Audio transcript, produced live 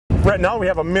right now we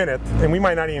have a minute, and we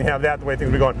might not even have that the way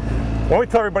things are going. Why don't we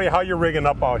tell everybody how you're rigging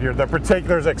up out here, the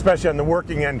particulars, especially on the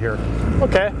working end here.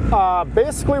 Okay,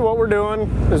 basically what we're doing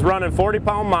is running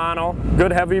 40-pound mono,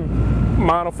 good heavy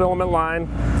monofilament line,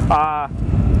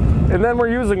 and then we're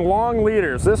using long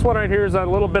leaders. This one right here is a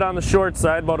little bit on the short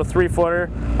side, about a 3-footer.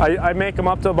 I make them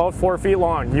up to about 4 feet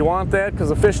long. You want that because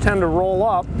the fish tend to roll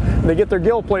up, and they get their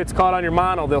gill plates caught on your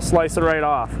mono, they'll slice it right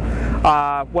off.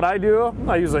 What I do,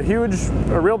 I use a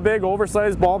real big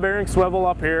oversized ball bearing swivel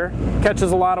up here,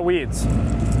 catches a lot of weeds.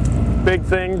 Big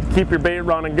thing to keep your bait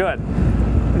running good.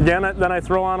 Again, then I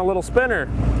throw on a little spinner.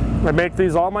 I make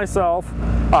these all myself.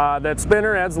 That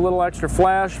spinner adds a little extra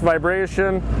flash,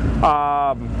 vibration,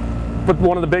 but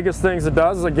one of the biggest things it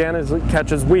does, again, is it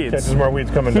catches weeds. Catches more weeds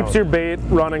coming down. Keeps your bait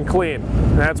running clean.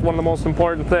 And that's one of the most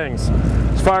important things.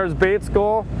 As far as baits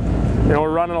go, you know, we're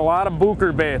running a lot of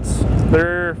booker baits.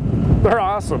 They're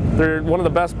awesome. They're one of the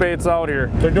best baits out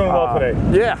here. They're doing well today.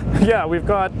 Yeah, we've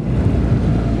got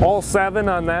all 7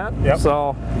 on that, yep.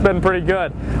 So it's been pretty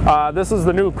good. This is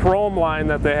the new chrome line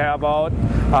that they have out.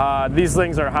 These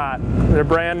things are hot. They're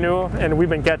brand new, and we've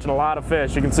been catching a lot of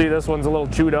fish. You can see this one's a little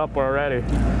chewed up already.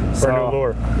 For a new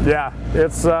lure. Yeah,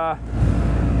 it's a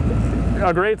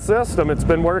great system. It's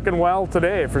been working well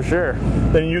today for sure.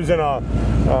 Then using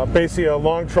basically a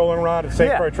long trolling rod, a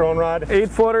safe fry trolling rod.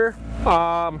 8-footer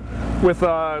with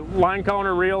a line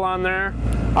counter reel on there.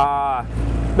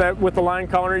 That with the line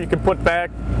counter you can put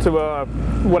back to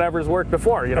whatever's worked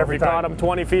before. You know, if you caught them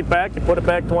 20 feet back, you put it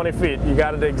back 20 feet. You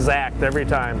got it exact every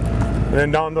time. And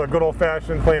then down to a good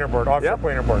old-fashioned planer board, offshore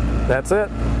planer board. That's it.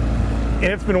 And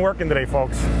it's been working today,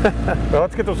 folks. Well,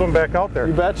 let's get this one back out there.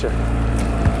 You betcha.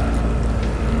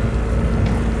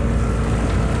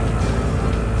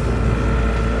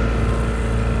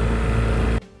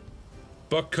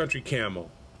 Buck Country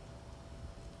Camo.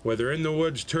 Whether in the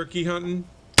woods turkey hunting,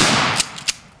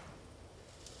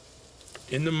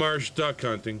 in the marsh duck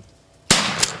hunting,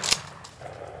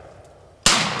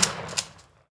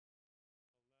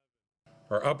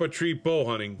 or up a tree bow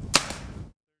hunting,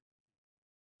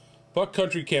 Buck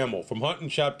Country Camo from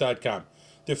huntingshop.com,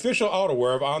 the official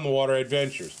outerwear of On the Water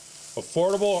Adventures.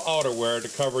 Affordable outerwear to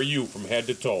cover you from head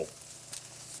to toe.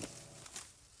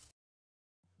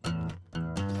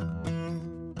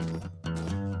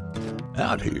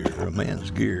 Out here, a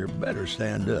man's gear better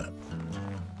stand up.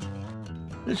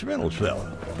 This Reynolds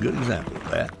fella, good example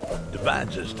of that.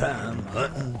 Divides his time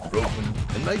hunting, roping,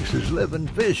 and makes his living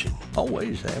fishing.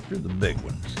 Always after the big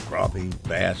ones, crappie,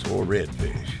 bass, or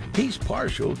redfish. He's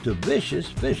partial to vicious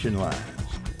fishing lines.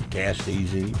 Cast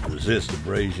easy, resist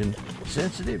abrasion,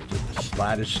 sensitive to the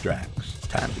slightest strikes.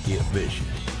 Time to get vicious.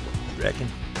 Reckon?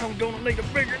 I'm gonna make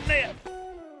a bigger net.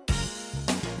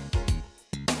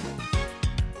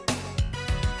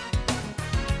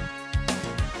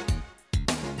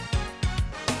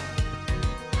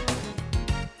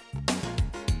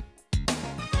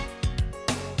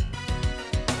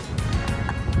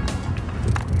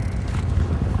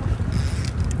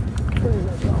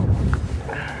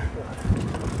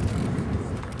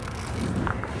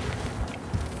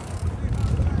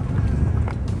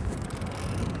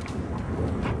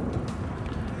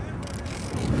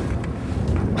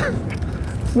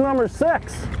 Number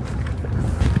 6.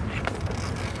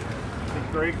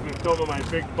 Greg's been filming my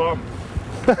big bum.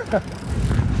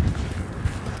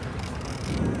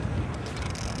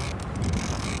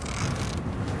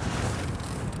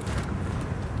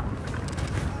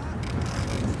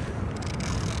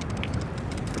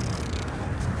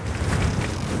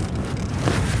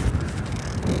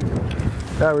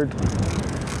 Yeah, we're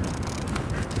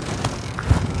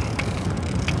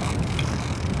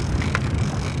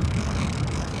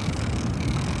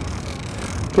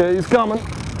okay, he's coming.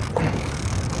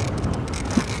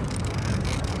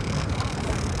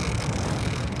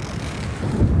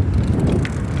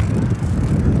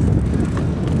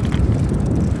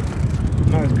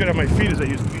 Not as good on my feet as I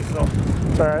used to be, so.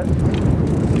 It's all right.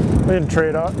 We can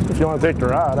trade out. If you want to take the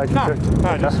rod, I can take it.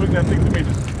 No, just swing that thing to me.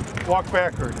 Just walk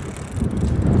backward.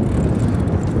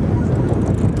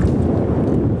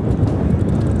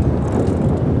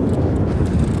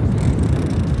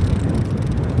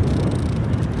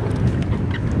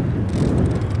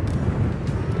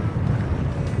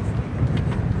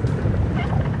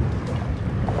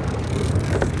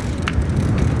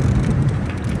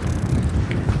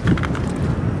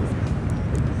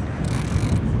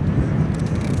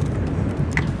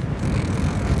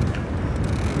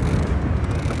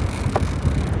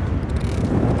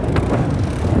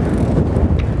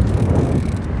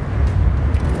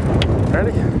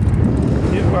 Ready?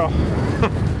 Yeah, well.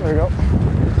 There you go.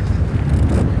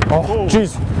 Oh,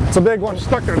 jeez. It's a big one. I'm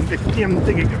stuck on the damn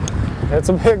thing again. It's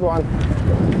a big one.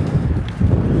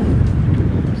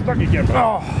 I'm stuck again.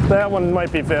 Oh, that one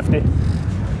might be 50.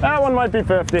 That one might be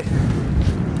 50.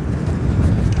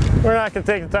 We're not going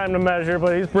to take the time to measure,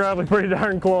 but he's probably pretty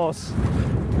darn close.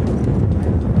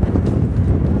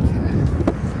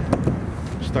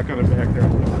 Stuck on the back there.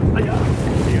 I got it.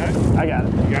 You got it? I got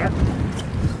it. You got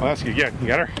her? I'll ask you again. You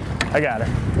got her? I got her.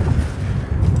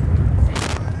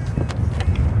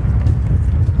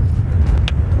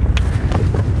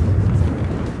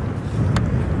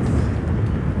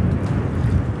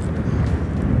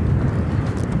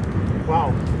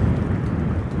 Wow.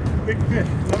 Big fish.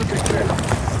 Another big fish.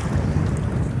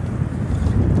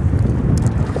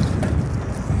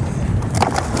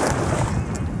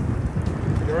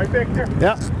 You right back there?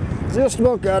 Yeah. Just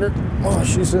about got her. Oh,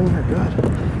 she's in there good.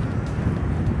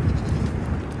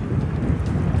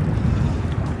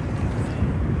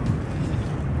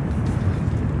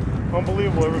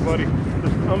 Unbelievable, everybody.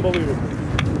 Just unbelievable.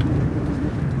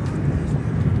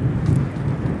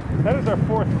 That is our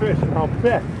fourth fish, and I'll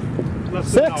bet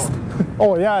less than an Sixth? hour.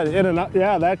 Oh yeah,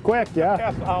 yeah, that quick, yeah.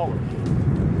 Past hour.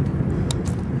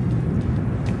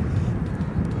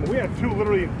 We had two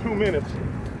literally in 2 minutes.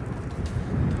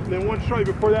 And then one shortly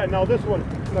before that. Now this one,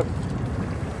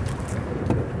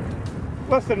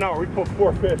 less than an hour. We pulled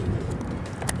 4 fish.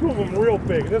 2 of them real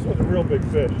big. This one's a real big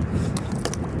fish.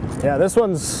 Yeah, this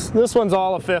one's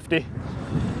all of 50.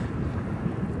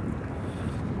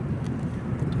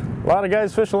 A lot of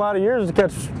guys fish a lot of years to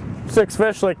catch 6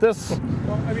 fish like this.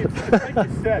 Well, I mean, like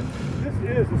you said, this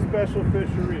is a special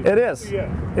fishery. It is. Yeah.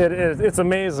 It is. It's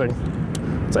amazing.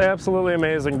 It's absolutely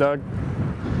amazing, Doug.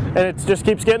 And it just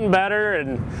keeps getting better,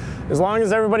 and as long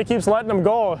as everybody keeps letting them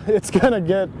go, it's gonna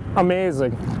get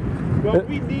amazing. Well,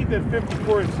 we need that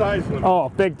 54-inch size limit. Oh,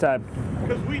 big time.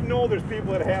 Because we know there's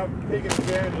people that have taken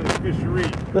advantage of this fishery.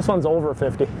 This one's over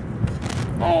 50.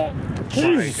 Oh,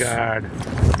 jeez. my God.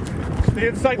 Stay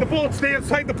inside the boat, stay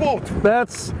inside the boat.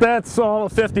 That's all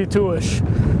of 52-ish.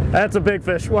 That's a big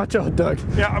fish. Watch out, Doug.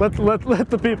 Yeah. Let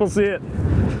the people see it.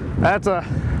 That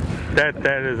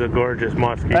is a gorgeous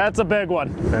muskie. That's a big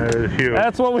one. That is huge.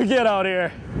 That's what we get out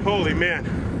here. Holy man.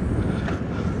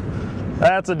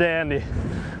 That's a dandy.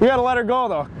 We gotta let her go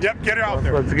though. Yep, get her out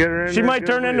there. Let's get her in. She might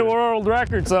turn into a world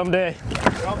record someday.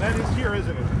 Well, that is here,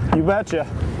 isn't it? You betcha.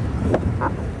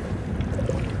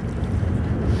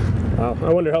 Oh,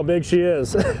 I wonder how big she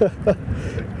is.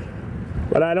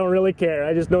 But I don't really care.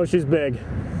 I just know she's big.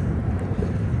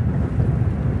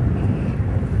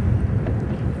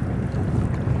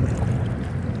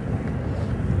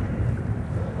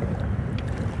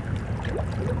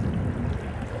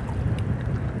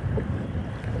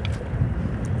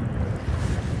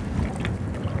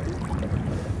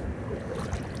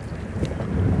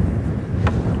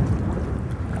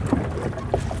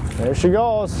 There she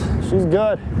goes. She's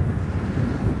good.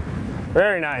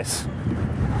 Very nice.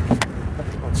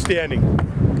 Outstanding.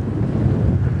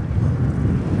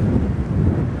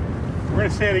 We're going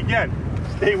to say it again.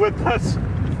 Stay with us.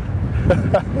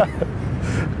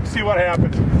 See what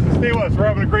happens. Stay with us. We're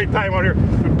having a great time out here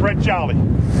with Brett Jolly.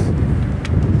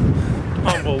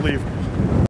 Unbelievable.